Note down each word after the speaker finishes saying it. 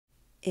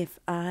If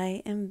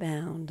I am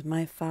bound,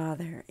 my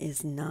Father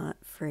is not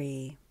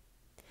free.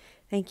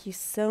 Thank you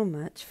so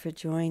much for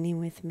joining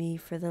with me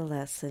for the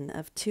lesson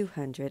of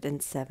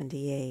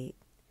 278.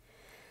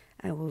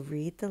 I will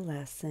read the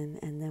lesson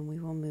and then we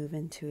will move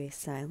into a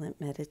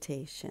silent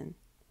meditation.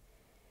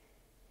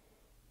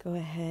 Go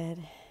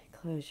ahead,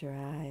 close your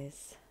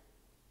eyes.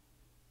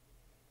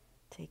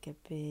 Take a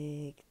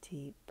big,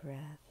 deep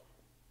breath.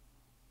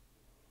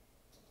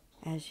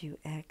 As you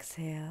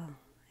exhale,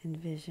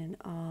 envision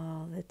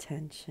all the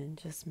tension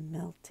just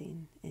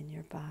melting in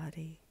your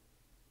body.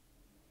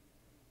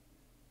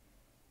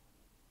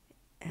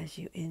 As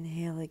you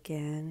inhale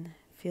again,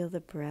 feel the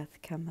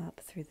breath come up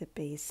through the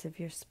base of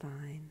your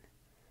spine,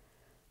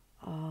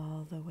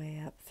 all the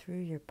way up through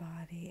your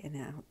body and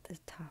out the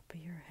top of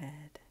your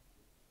head.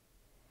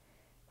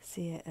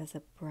 See it as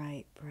a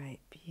bright, bright,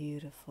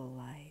 beautiful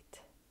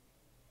light,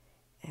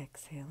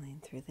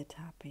 exhaling through the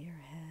top of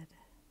your head.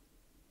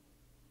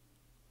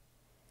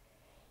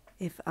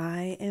 If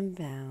I am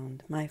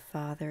bound, my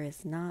Father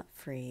is not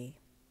free.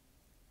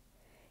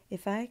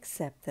 If I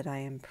accept that I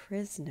am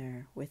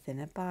prisoner within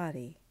a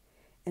body,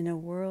 in a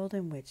world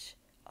in which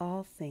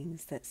all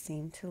things that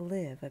seem to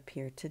live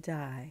appear to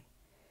die,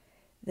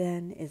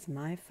 then is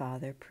my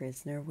Father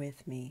prisoner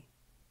with me.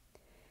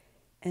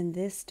 And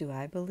this do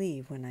I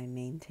believe when I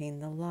maintain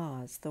the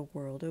laws the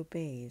world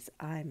obeys,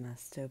 I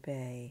must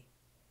obey.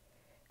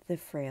 The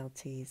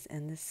frailties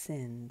and the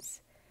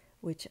sins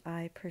which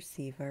I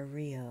perceive are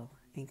real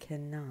and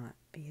cannot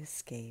be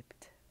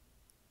escaped.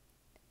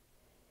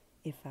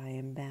 If I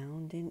am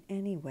bound in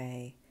any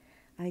way,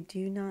 I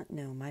do not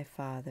know my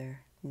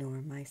Father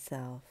nor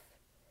myself,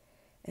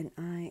 and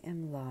I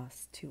am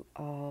lost to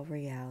all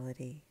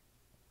reality.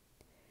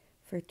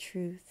 For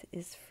truth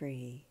is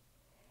free,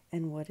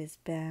 and what is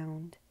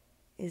bound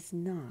is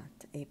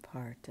not a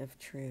part of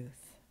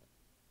truth.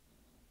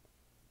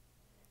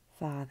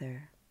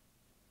 Father,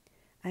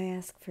 I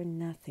ask for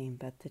nothing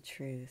but the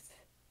truth.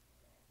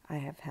 I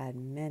have had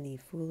many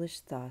foolish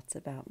thoughts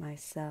about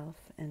myself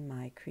and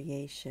my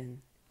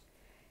creation,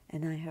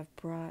 and I have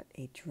brought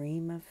a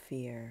dream of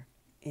fear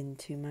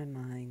into my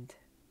mind.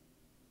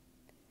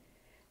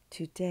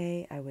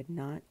 Today I would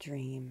not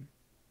dream.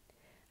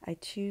 I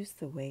choose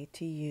the way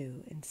to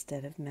you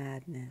instead of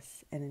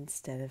madness and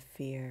instead of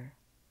fear.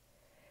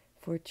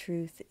 For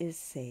truth is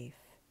safe,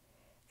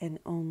 and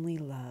only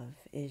love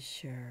is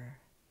sure.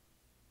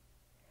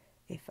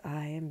 If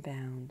I am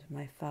bound,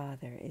 my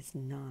Father is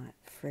not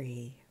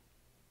free.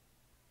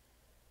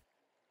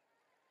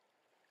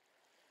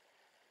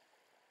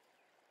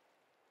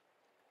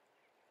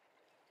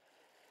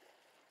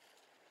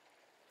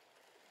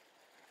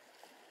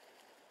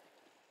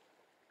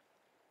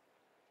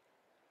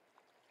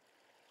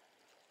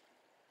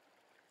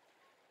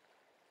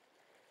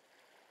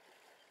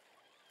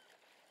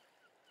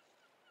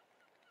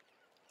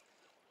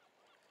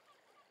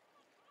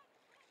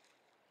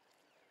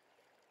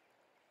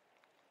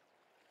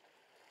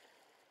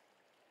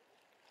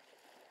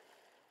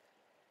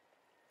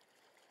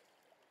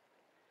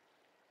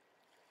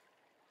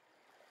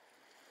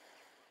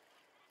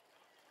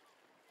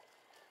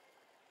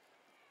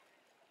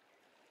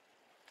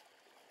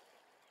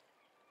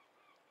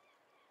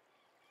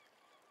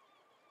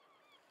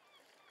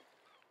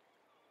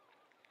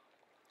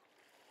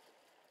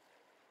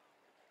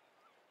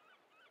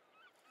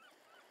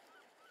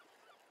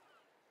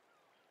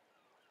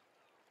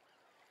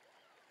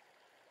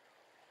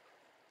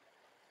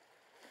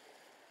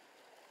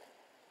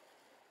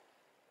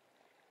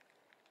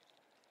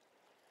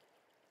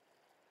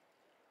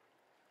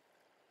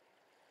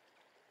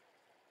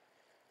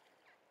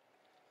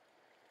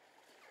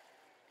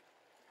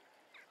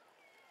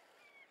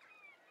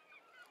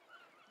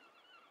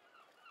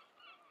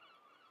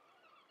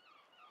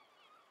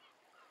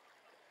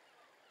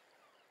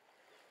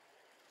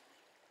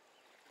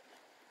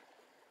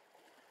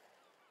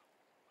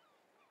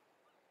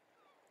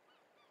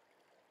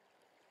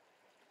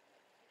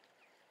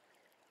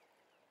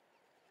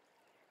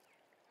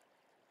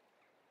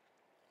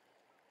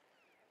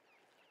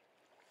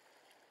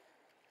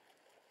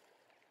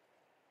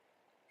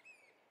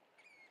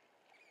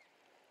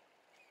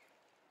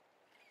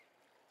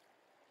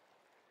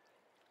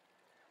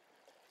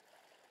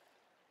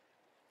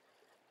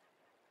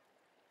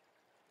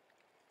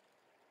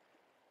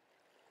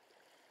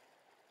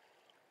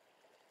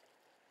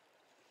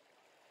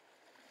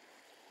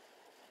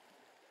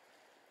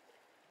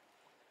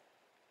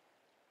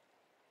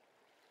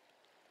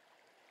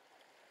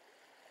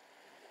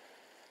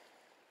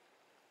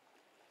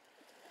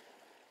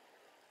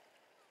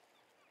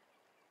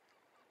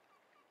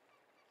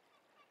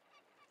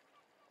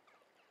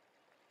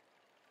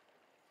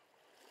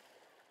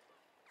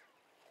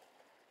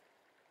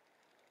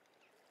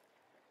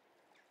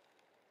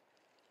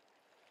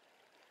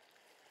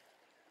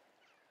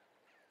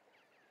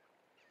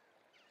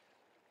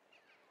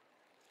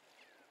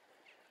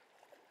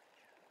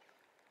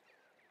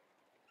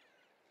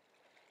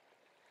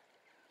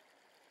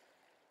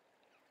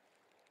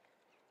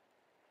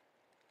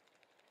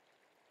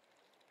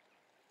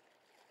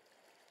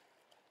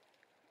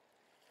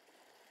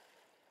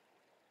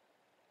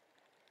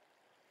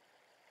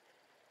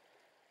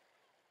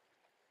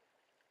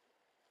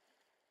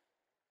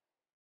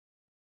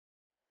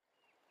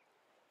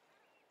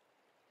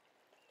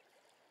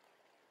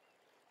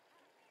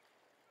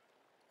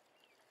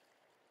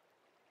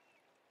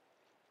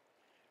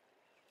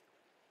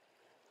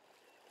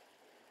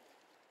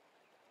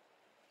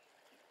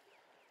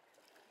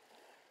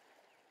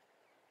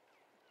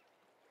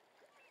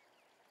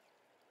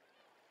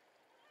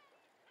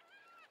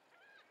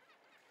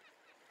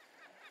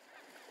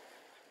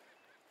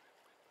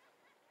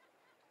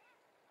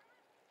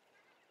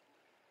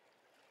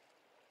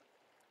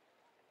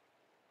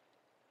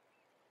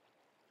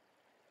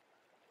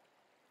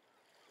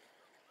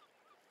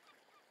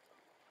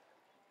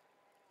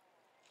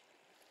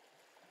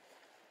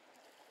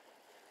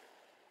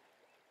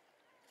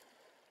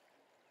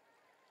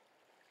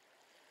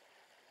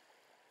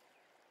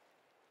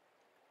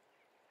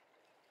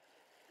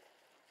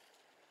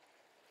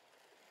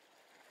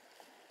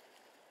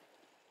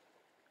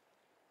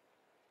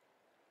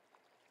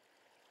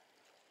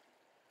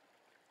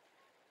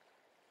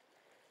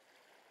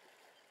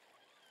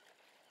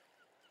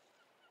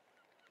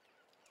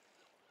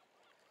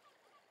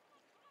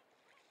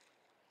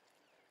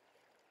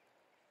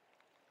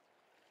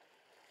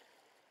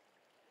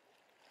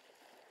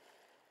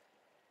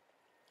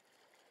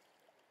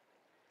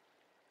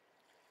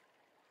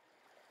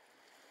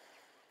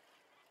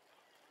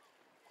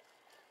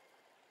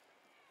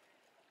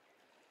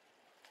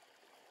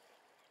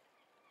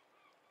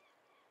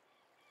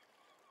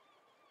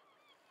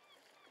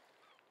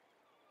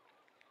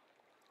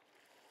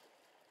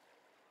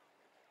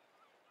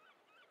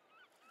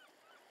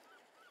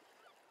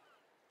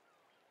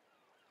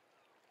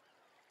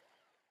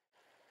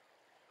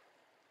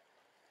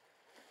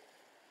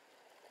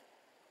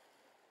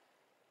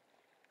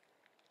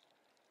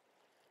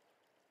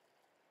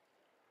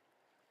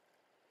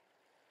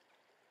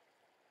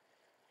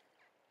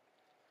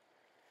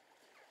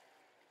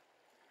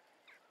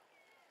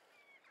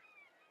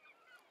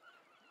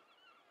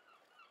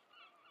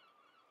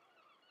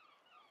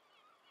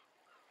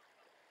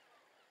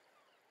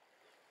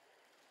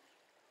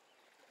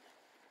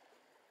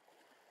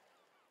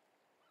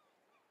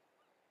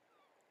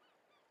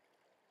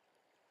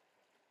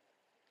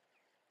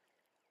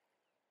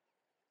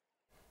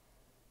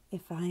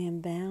 If I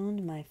am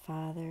bound, my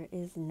Father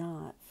is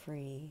not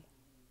free.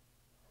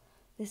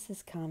 This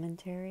is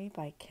commentary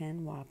by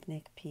Ken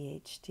Wapnick,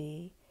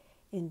 Ph.D.,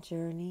 in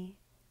Journey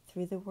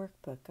Through the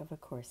Workbook of A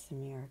Course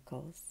in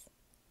Miracles.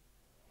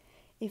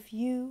 If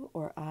you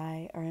or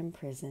I are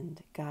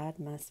imprisoned, God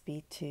must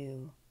be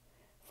too,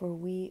 for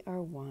we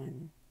are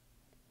one.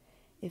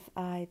 If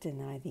I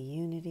deny the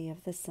unity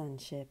of the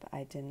sonship,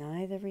 I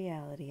deny the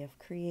reality of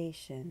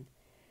creation,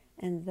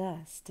 and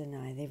thus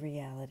deny the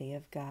reality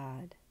of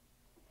God.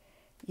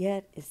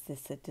 Yet is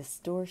this a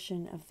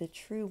distortion of the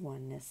true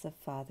oneness of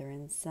Father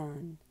and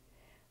Son,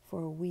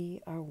 for we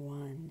are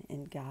one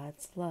in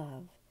God's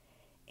love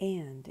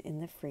and in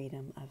the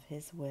freedom of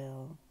His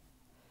will.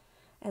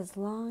 As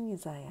long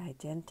as I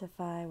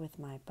identify with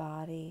my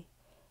body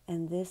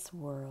and this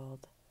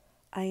world,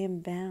 I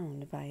am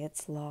bound by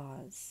its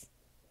laws.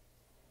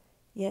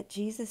 Yet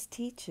Jesus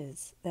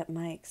teaches that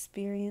my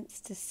experience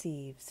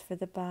deceives, for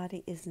the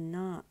body is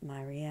not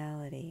my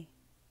reality.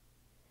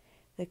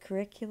 The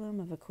curriculum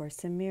of A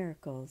Course in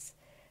Miracles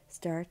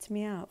starts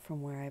me out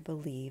from where I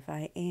believe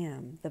I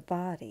am, the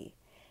body,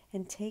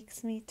 and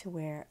takes me to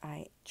where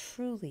I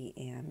truly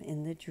am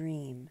in the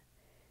dream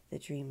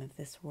of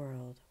this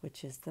world,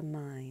 which is the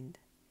mind.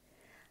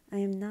 I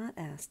am not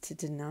asked to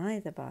deny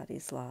the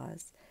body's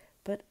laws,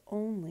 but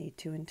only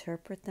to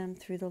interpret them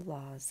through the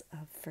laws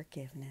of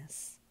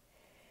forgiveness.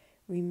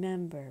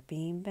 Remember,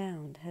 being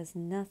bound has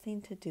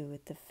nothing to do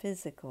with the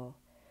physical,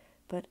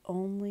 but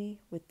only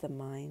with the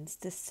mind's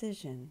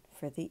decision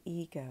for the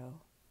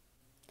ego.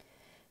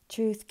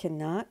 Truth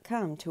cannot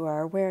come to our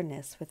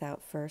awareness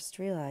without first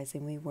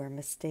realizing we were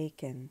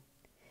mistaken.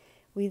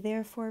 We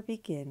therefore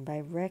begin by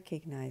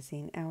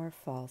recognizing our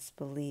false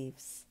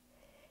beliefs.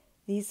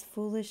 These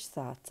foolish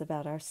thoughts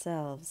about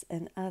ourselves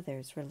and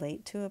others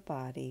relate to a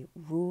body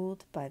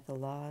ruled by the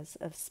laws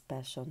of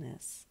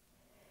specialness.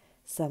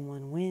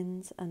 Someone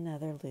wins,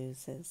 another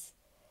loses.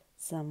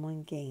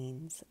 Someone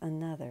gains,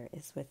 another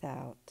is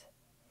without.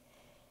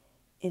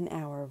 In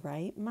our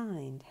right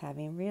mind,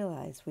 having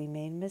realized we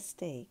made a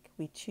mistake,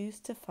 we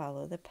choose to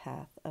follow the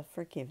path of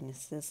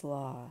forgiveness's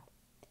law.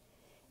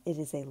 It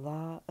is a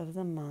law of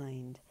the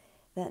mind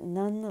that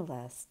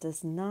nonetheless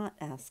does not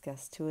ask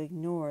us to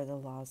ignore the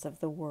laws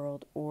of the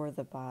world or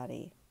the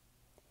body.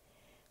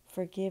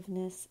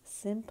 Forgiveness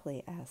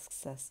simply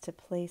asks us to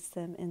place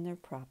them in their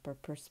proper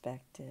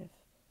perspective.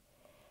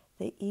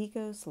 The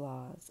ego's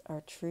laws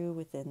are true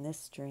within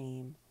this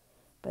dream,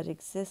 but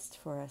exist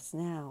for us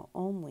now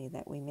only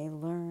that we may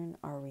learn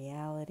our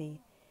reality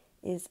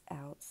is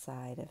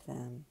outside of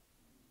them.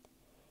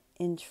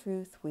 In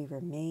truth, we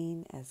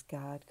remain as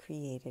God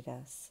created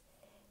us,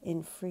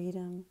 in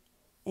freedom,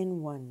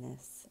 in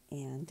oneness,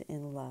 and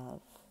in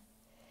love.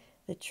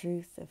 The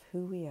truth of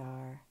who we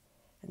are,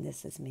 and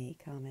this is me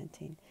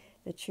commenting,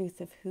 the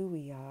truth of who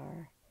we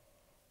are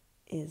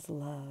is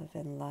love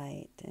and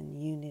light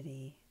and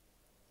unity.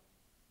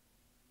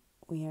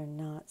 We are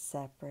not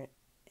separate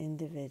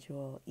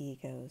individual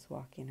egos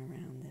walking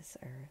around this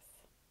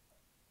earth.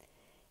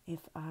 If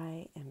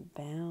I am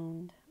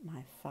bound,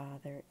 my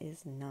Father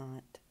is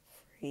not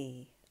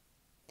free.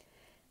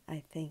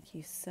 I thank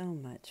you so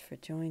much for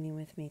joining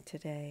with me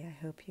today.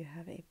 I hope you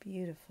have a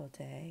beautiful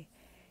day,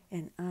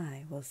 and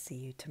I will see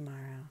you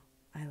tomorrow.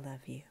 I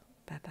love you.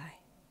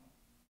 Bye-bye.